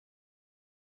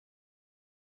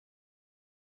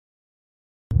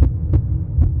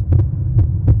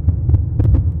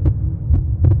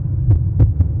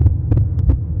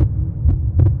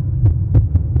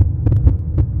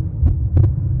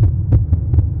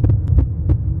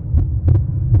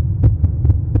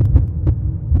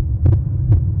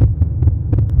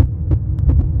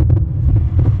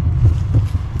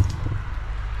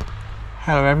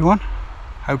Hello everyone,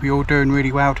 hope you're all doing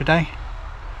really well today.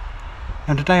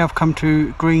 And today I've come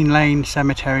to Green Lane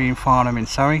Cemetery in Farnham in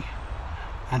Surrey,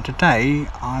 and today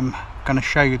I'm going to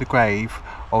show you the grave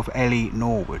of Eille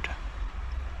Norwood.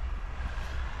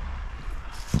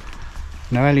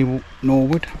 Now Eille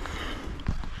Norwood,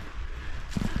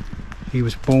 he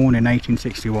was born in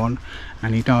 1861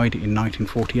 and he died in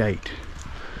 1948,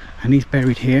 and he's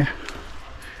buried here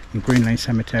in Green Lane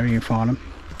Cemetery in Farnham.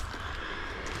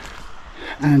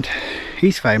 And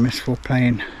he's famous for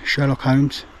playing Sherlock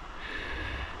Holmes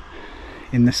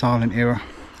in the silent era,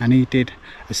 and he did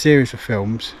a series of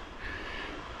films,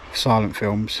 silent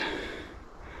films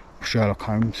of Sherlock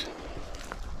Holmes,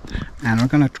 and I'm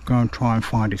going to go and try and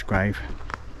find his grave.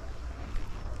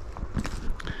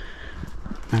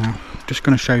 Now I'm just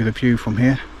going to show you the view from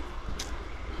here.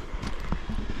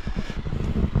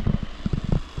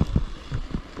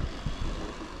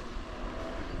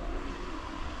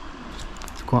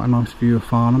 Quite a nice view of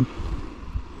Farnham.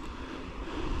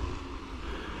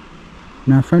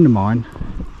 Now a friend of mine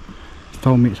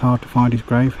told me it's hard to find his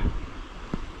grave,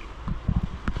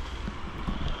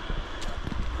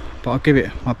 but I'll give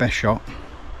it my best shot.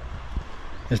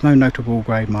 There's no notable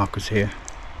grave markers here,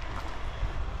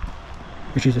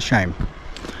 which is a shame.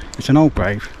 It's an old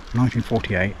grave,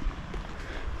 1948,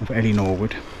 of Eille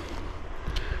Norwood.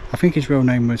 I think his real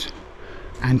name was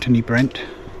Anthony Brent,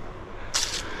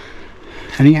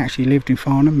 and he actually lived in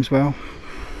Farnham as well.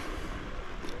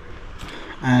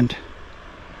 And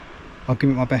I'll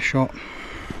give it my best shot,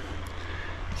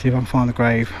 see if I can find the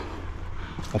grave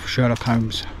of Sherlock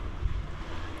Holmes,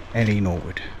 Eille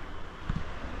Norwood.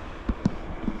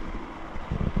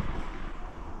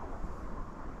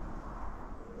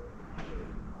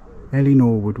 Eille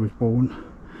Norwood was born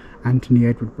Anthony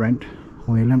Edward Brent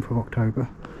on the 11th of October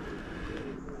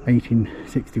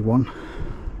 1861.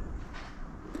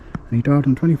 And he died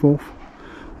on 24th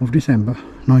of December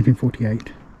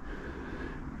 1948,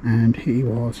 and he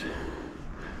was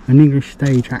an English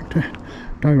stage actor,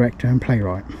 director and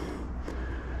playwright,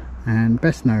 and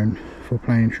best known for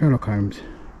playing Sherlock Holmes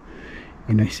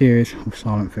in a series of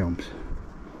silent films.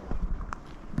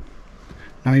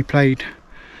 Now he played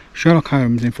Sherlock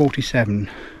Holmes in 47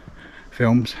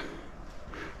 films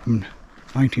from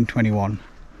 1921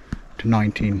 to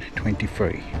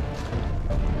 1923.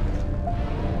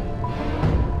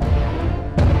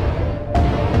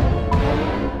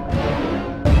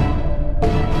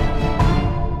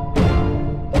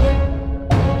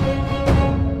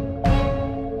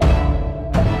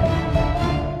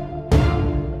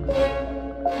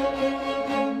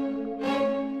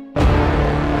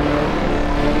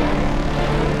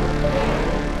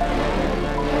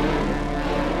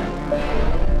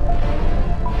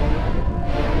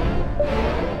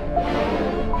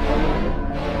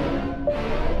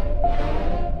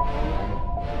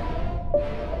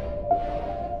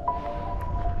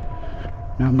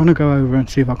 Now I'm going to go over and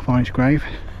see if I can find his grave.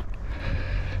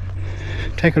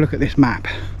 Take a look at this map,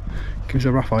 gives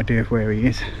a rough idea of where he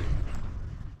is.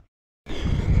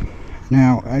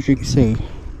 Now as you can see,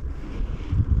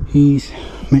 he's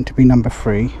meant to be number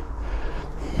 3,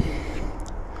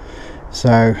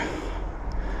 so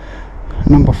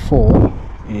number 4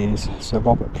 is Sir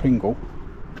Robert Pringle,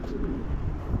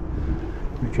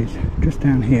 which is just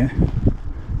down here,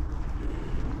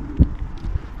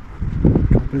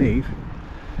 which I believe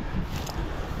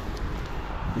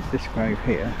is this grave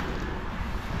here.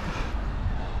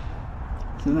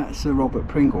 So that's Sir Robert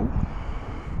Pringle,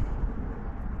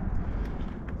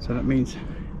 so that means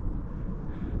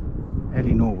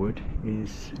Eille Norwood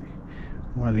is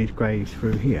one of these graves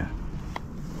through here.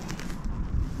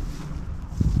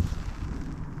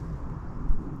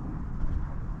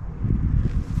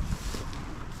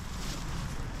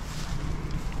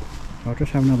 So I'll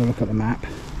just have another look at the map,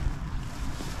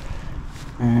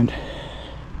 and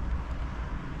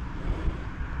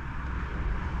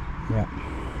yeah,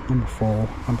 number 4,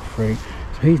 number 3,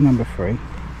 so he's number 3.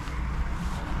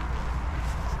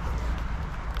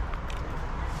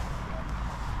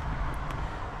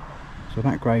 So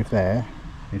that grave there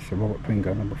is Sir Robert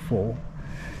Pringle, number 4.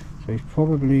 So he's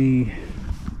probably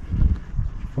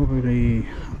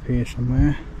up here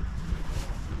somewhere.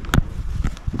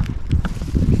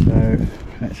 So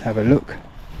let's have a look.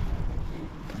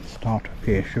 Let's start up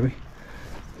here, shall we?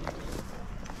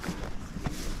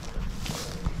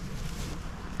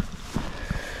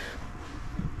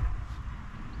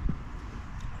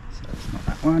 So it's not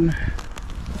that one.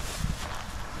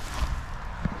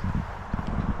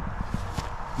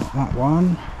 Not that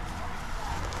one.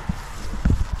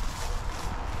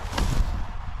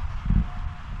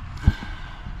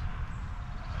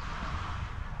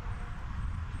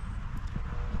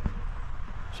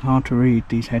 hard to read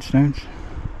these headstones.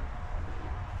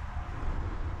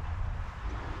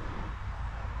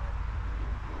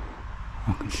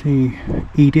 I can see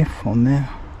Edith on there.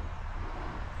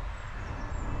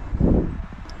 So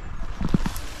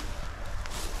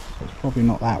it's probably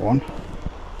not that one.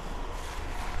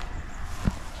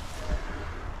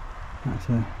 That's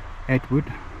a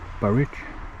Edward Burridge.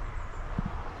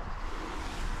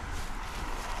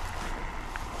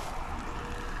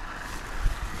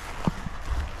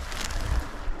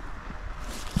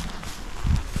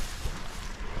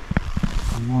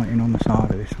 I'm writing on the side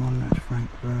of this one, that's Frank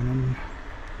Farnham.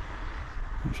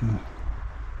 That's a,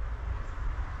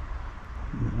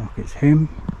 looks like it's him.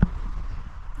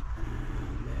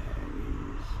 And there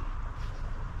is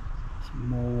some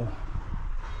more.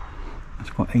 That's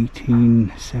got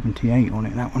 1878 on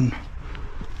it, that one.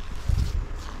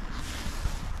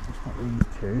 It's got these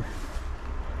two.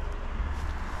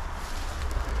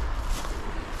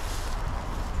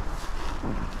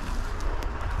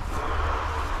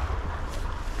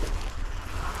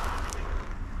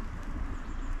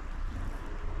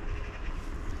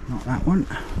 Not that one.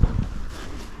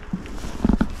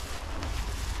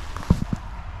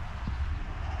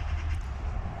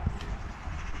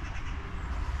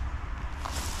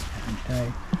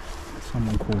 Day.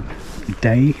 Someone called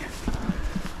Day.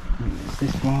 There's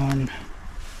this one.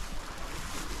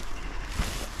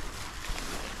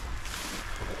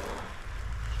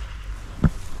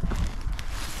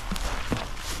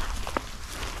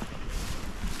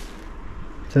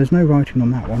 So there's no writing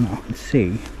on that one that I can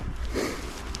see.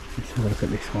 Let's have a look at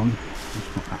this one.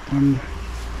 It's not that one.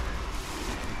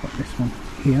 Got this one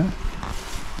here.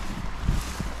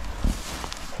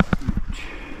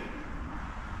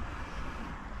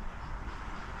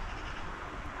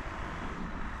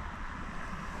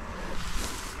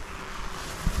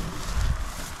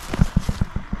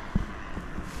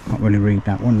 Can't really read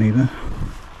that one either.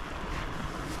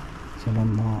 It's an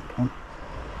unmarked one.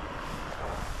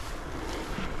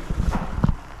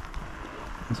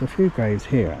 There's a few graves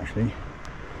here actually,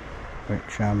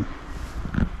 which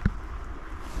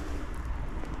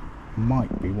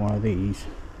might be one of these.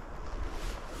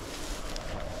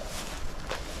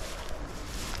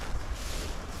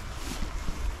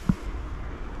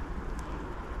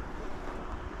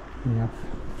 Yeah,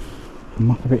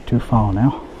 I'm up a bit too far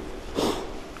now.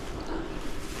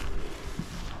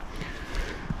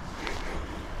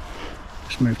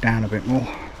 Just move down a bit more.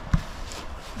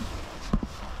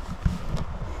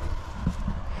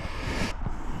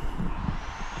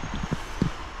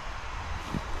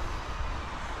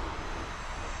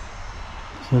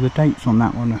 So the dates on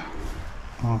that one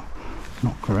are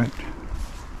not correct.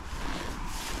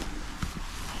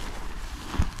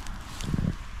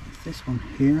 This one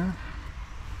here,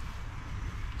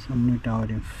 someone who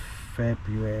died in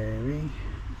February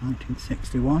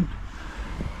 1961.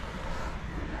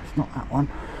 It's not that one.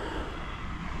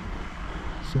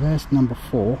 So there's number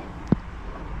 4.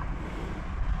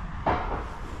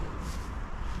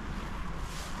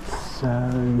 So,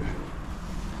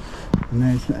 and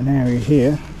there's an area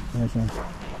here, there's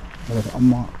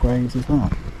unmarked graves as well.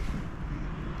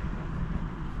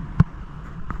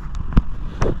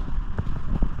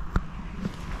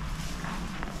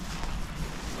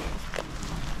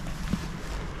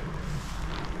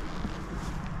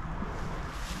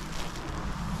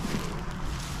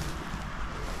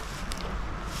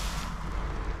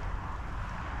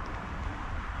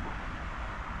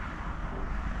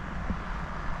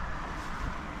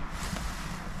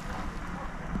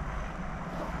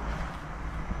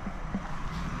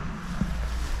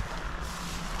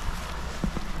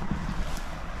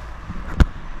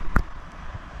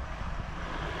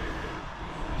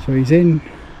 So he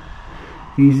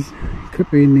could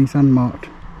be in these unmarked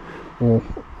or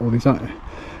these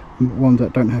ones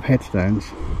that don't have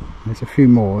headstones. There's a few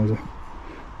more, there's a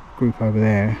group over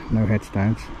there, no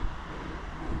headstones.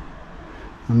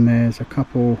 And there's a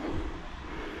couple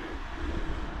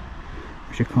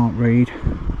which you can't read.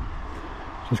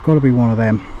 So it's got to be one of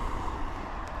them.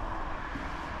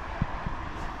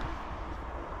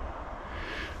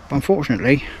 But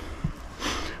unfortunately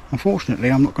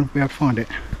I'm not going to be able to find it.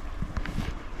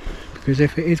 Because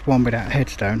if it is one without a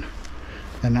headstone,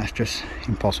 then that's just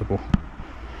impossible.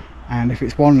 And if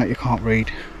it's one that you can't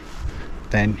read,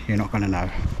 then you're not going to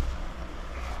know.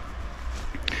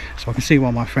 So I can see why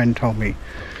my friend told me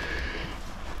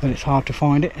that it's hard to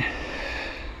find it.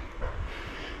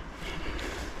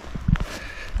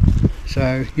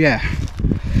 So yeah,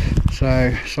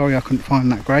 so sorry I couldn't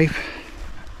find that grave,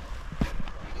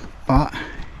 but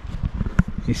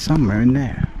it's somewhere in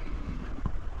there.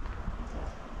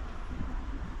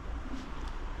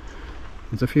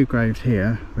 there's a few graves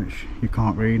here which you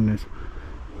can't read, and there's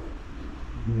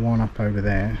one up over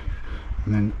there,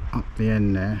 and then up the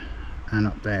end there, and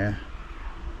up there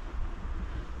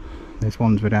there's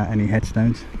ones without any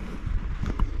headstones.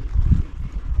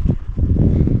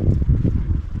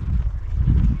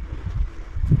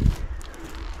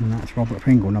 And that's Robert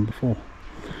Pringle, number 4.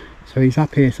 So he's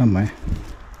up here somewhere.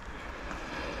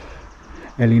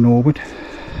 Eille Norwood.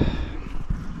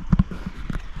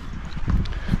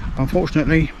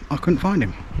 Unfortunately, I couldn't find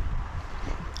him.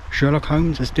 Sherlock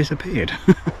Holmes has disappeared.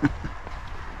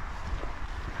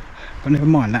 But never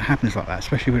mind, that happens like that,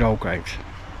 especially with old graves.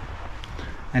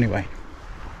 Anyway,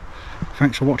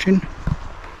 thanks for watching.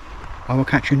 I will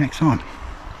catch you next time.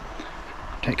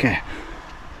 Take care.